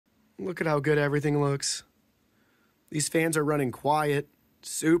Look at how good everything looks. These fans are running quiet,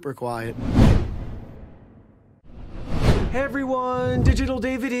 super quiet. Hey everyone, Digital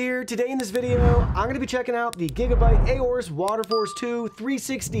David here. Today in this video, I'm going to be checking out the GIGABYTE AORUS WATERFORCE II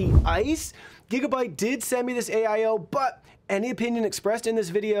 360 Ice. GIGABYTE did send me this AIO, but any opinion expressed in this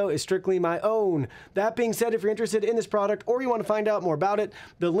video is strictly my own. That being said, if you're interested in this product or you want to find out more about it,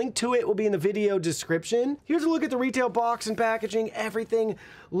 the link to it will be in the video description. Here's a look at the retail box and packaging. Everything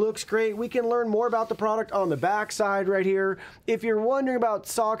looks great. We can learn more about the product on the back side right here. If you're wondering about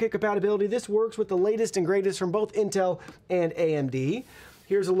socket compatibility, this works with the latest and greatest from both Intel and AMD.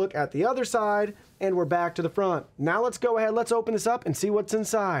 Here's a look at the other side, and we're back to the front. Now let's go ahead, let's open this up and see what's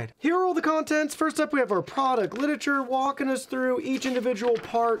inside. Here are all the contents. First up, we have our product literature walking us through each individual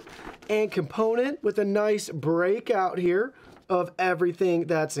part and component with a nice breakout here of everything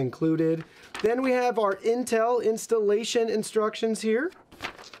that's included. Then we have our Intel installation instructions here.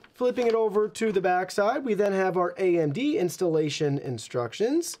 Flipping it over to the back side, we then have our AMD installation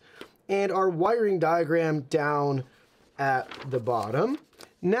instructions and our wiring diagram down at the bottom.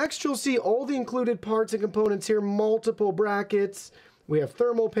 Next, you'll see all the included parts and components here, multiple brackets. We have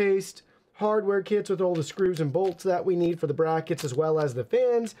thermal paste, hardware kits with all the screws and bolts that we need for the brackets as well as the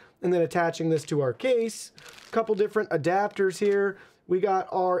fans, and then attaching this to our case. A couple different adapters here. We got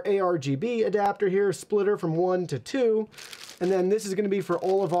our ARGB adapter here, splitter from 1 to 2. And then this is going to be for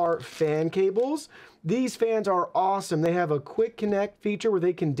all of our fan cables. These fans are awesome. They have a quick connect feature where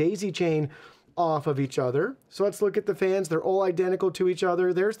they can daisy chain off of each other. So let's look at the fans. They're all identical to each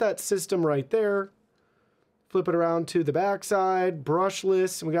other. There's that system right there. Flip it around to the back side,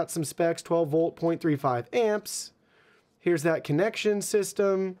 brushless. We got some specs, 12 volt, 0.35 amps. Here's that connection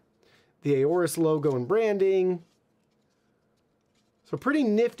system, the AORUS logo and branding. So pretty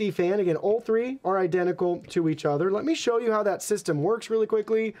nifty fan. Again, all three are identical to each other. Let me show you how that system works really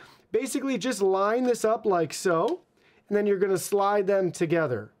quickly. Basically, just line this up like so, and then you're going to slide them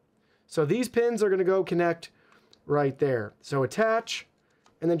together. So these pins are going to go connect right there. So attach,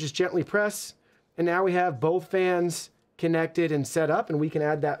 and then just gently press, and now we have both fans connected and set up, and we can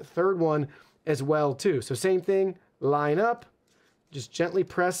add that third one as well too. So same thing, line up, just gently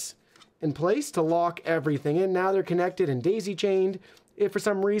press in place to lock everything in. Now they're connected and daisy chained. If for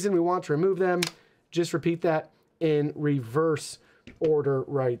some reason we want to remove them, just repeat that in reverse order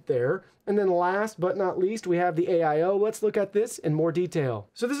right there. And then last but not least, we have the AIO. Let's look at this in more detail.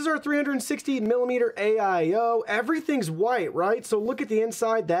 So this is our 360 millimeter AIO. Everything's white, right? So look at the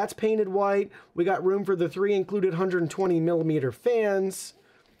inside, that's painted white. We got room for the 3 included 120 millimeter fans.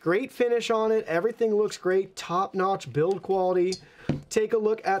 Great finish on it. Everything looks great. Top-notch build quality. Take a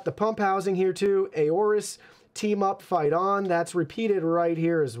look at the pump housing here too. AORUS, team up, fight on. That's repeated right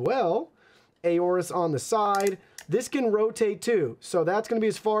here as well. AORUS on the side. This can rotate too, so that's going to be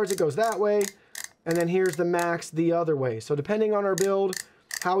as far as it goes that way, and then here's the max the other way. So depending on our build,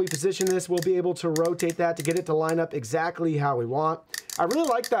 how we position this, we'll be able to rotate that to get it to line up exactly how we want. I really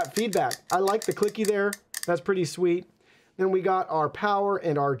like that feedback. I like the clicky there. That's pretty sweet. Then we got our power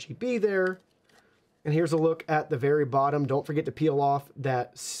and RGB there. And here's a look at the very bottom. Don't forget to peel off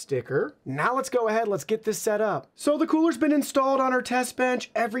that sticker. Now let's go ahead, let's get this set up. So the cooler's been installed on our test bench.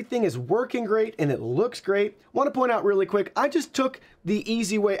 Everything is working great and it looks great. Want to point out really quick, I just took the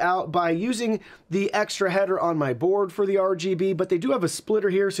easy way out by using the extra header on my board for the RGB, but they do have a splitter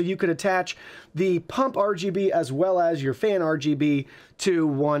here so you could attach the pump RGB as well as your fan RGB to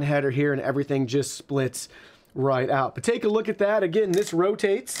one header here and everything just splits right out. But take a look at that. Again, this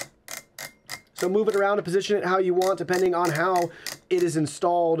rotates. So move it around and position it how you want depending on how it is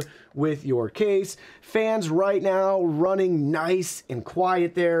installed with your case. Fans right now running nice and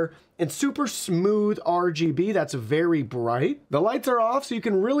quiet there. And super smooth RGB, that's very bright. The lights are off so you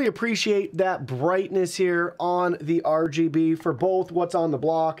can really appreciate that brightness here on the RGB for both what's on the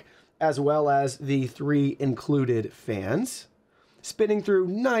block as well as the 3 included fans. Spinning through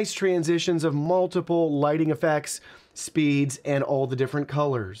nice transitions of multiple lighting effects, speeds, and all the different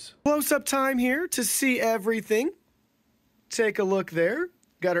colors. Close-up time here to see everything. Take a look there.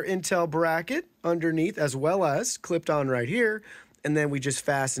 Got our Intel bracket underneath as well as clipped on right here, and then we just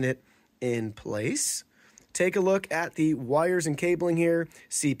fasten it in place. Take a look at the wires and cabling here,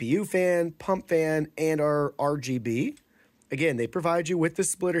 CPU fan, pump fan, and our RGB. Again, they provide you with the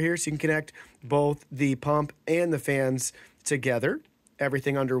splitter here so you can connect both the pump and the fans together.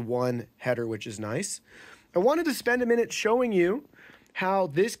 Everything under one header, which is nice. I wanted to spend a minute showing you how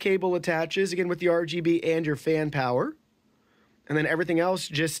this cable attaches, again, with the RGB and your fan power. And then everything else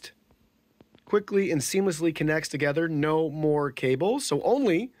just quickly and seamlessly connects together. No more cables. So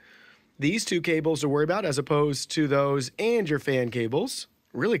only these two cables to worry about as opposed to those and your fan cables.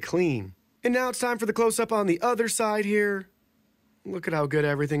 really clean. And now it's time for the close-up on the other side here. Look at how good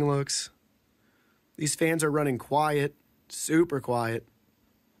everything looks. These fans are running quiet, super quiet.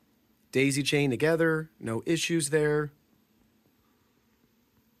 Daisy chain together, no issues there.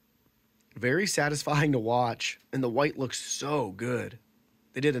 Very satisfying to watch, and the white looks so good.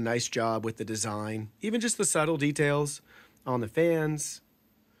 They did a nice job with the design, even just the subtle details on the fans,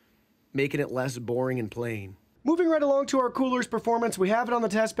 making it less boring and plain. Moving right along to our cooler's performance, we have it on the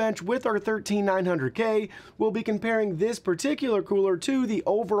test bench with our 13900K. We'll be comparing this particular cooler to the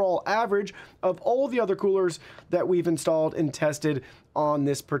overall average of all the other coolers that we've installed and tested on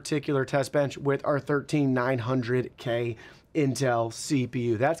this particular test bench with our 13900K Intel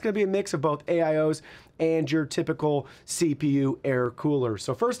CPU. That's going to be a mix of both AIOs and your typical CPU air cooler.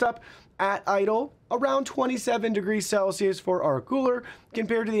 So first up, at idle, around 27 degrees Celsius for our cooler,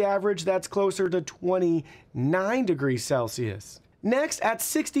 compared to the average that's closer to 29 degrees Celsius. Next, at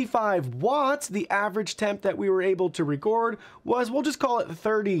 65 watts, the average temp that we were able to record was, we'll just call it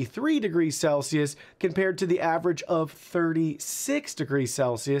 33 degrees Celsius, compared to the average of 36 degrees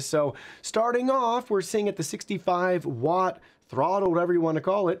Celsius. So starting off, we're seeing at the 65 watt throttle, whatever you want to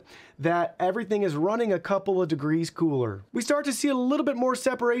call it, that everything is running a couple of degrees cooler. We start to see a little bit more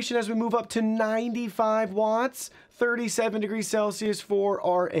separation as we move up to 95 watts, 37 degrees Celsius for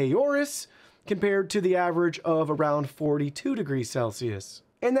our AORUS, compared to the average of around 42 degrees Celsius.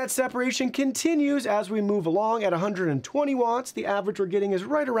 And that separation continues as we move along at 120 watts. The average we're getting is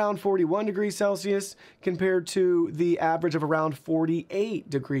right around 41 degrees Celsius compared to the average of around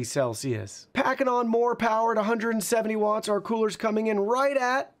 48 degrees Celsius. Packing on more power at 170 watts, our cooler's coming in right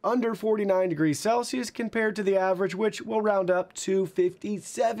at under 49 degrees Celsius compared to the average, which will round up to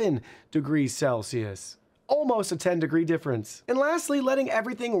 57 degrees Celsius. Almost a 10-degree difference. And lastly, letting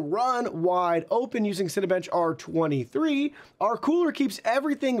everything run wide open using Cinebench R23, our cooler keeps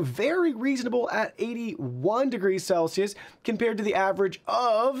everything very reasonable at 81 degrees Celsius compared to the average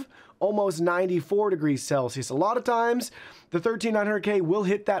of almost 94 degrees Celsius. A lot of times, the 13900K will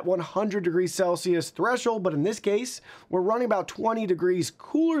hit that 100 degrees Celsius threshold, but in this case, we're running about 20 degrees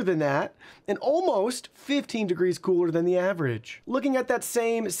cooler than that and almost 15 degrees cooler than the average. Looking at that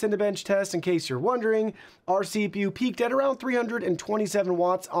same Cinebench test, in case you're wondering, our CPU peaked at around 327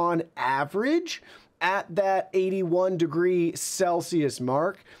 watts on average at that 81 degree Celsius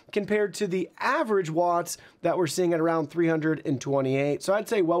mark compared to the average watts that we're seeing at around 328. So I'd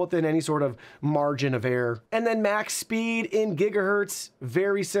say well within any sort of margin of error. And then max speed in gigahertz,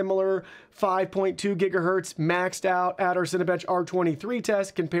 very similar, 5.2 gigahertz maxed out at our Cinebench R23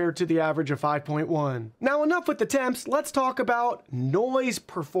 test compared to the average of 5.1. Now enough with the temps, let's talk about noise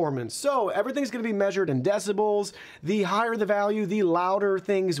performance. So everything's going to be measured in decibels. The higher the value, the louder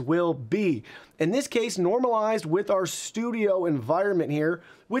things will be. In this case, normalized with our studio environment here,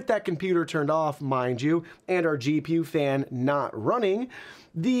 with that computer turned off, mind you, and our GPU fan not running,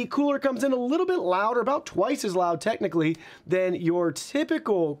 the cooler comes in a little bit louder, about twice as loud technically than your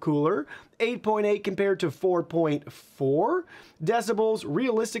typical cooler, 8.8 compared to 4.4 decibels.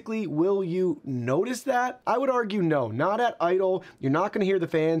 Realistically, will you notice that? I would argue no, not at idle. You're not going to hear the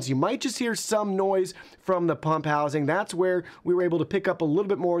fans. You might just hear some noise from the pump housing. That's where we were able to pick up a little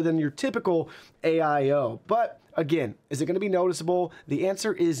bit more than your typical AIO. But again, is it going to be noticeable? The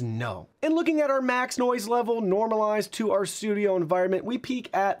answer is no. And looking at our max noise level normalized to our studio environment, we peak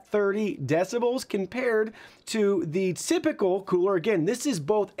at 30 decibels compared to the typical cooler. Again, this is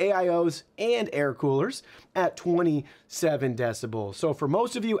both AIOs and air coolers at 27 decibels. So for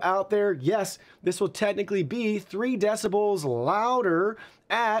most of you out there, yes, this will technically be 3 decibels louder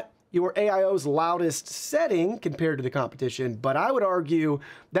at your AIO's loudest setting compared to the competition, but I would argue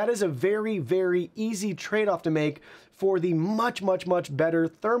that is a very, very easy trade-off to make for the much, much, much better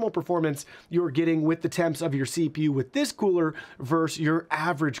thermal performance you're getting with the temps of your CPU with this cooler versus your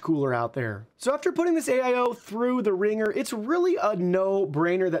average cooler out there. So after putting this AIO through the ringer, it's really a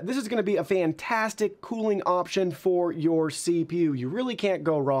no-brainer that this is going to be a fantastic cooling option for your CPU. You really can't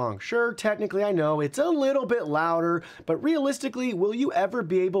go wrong. Sure, technically I know it's a little bit louder, but realistically, will you ever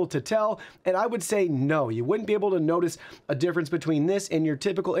be able to tell? And I would say no. You wouldn't be able to notice a difference between this and your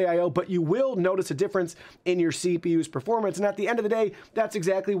typical AIO, but you will notice a difference in your CPU's performance. And at the end of the day, that's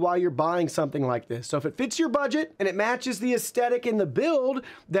exactly why you're buying something like this. So if it fits your budget and it matches the aesthetic and the build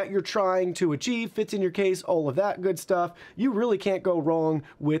that you're trying to achieve, fits in your case, all of that good stuff, you really can't go wrong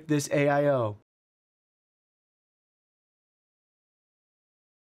with this AIO.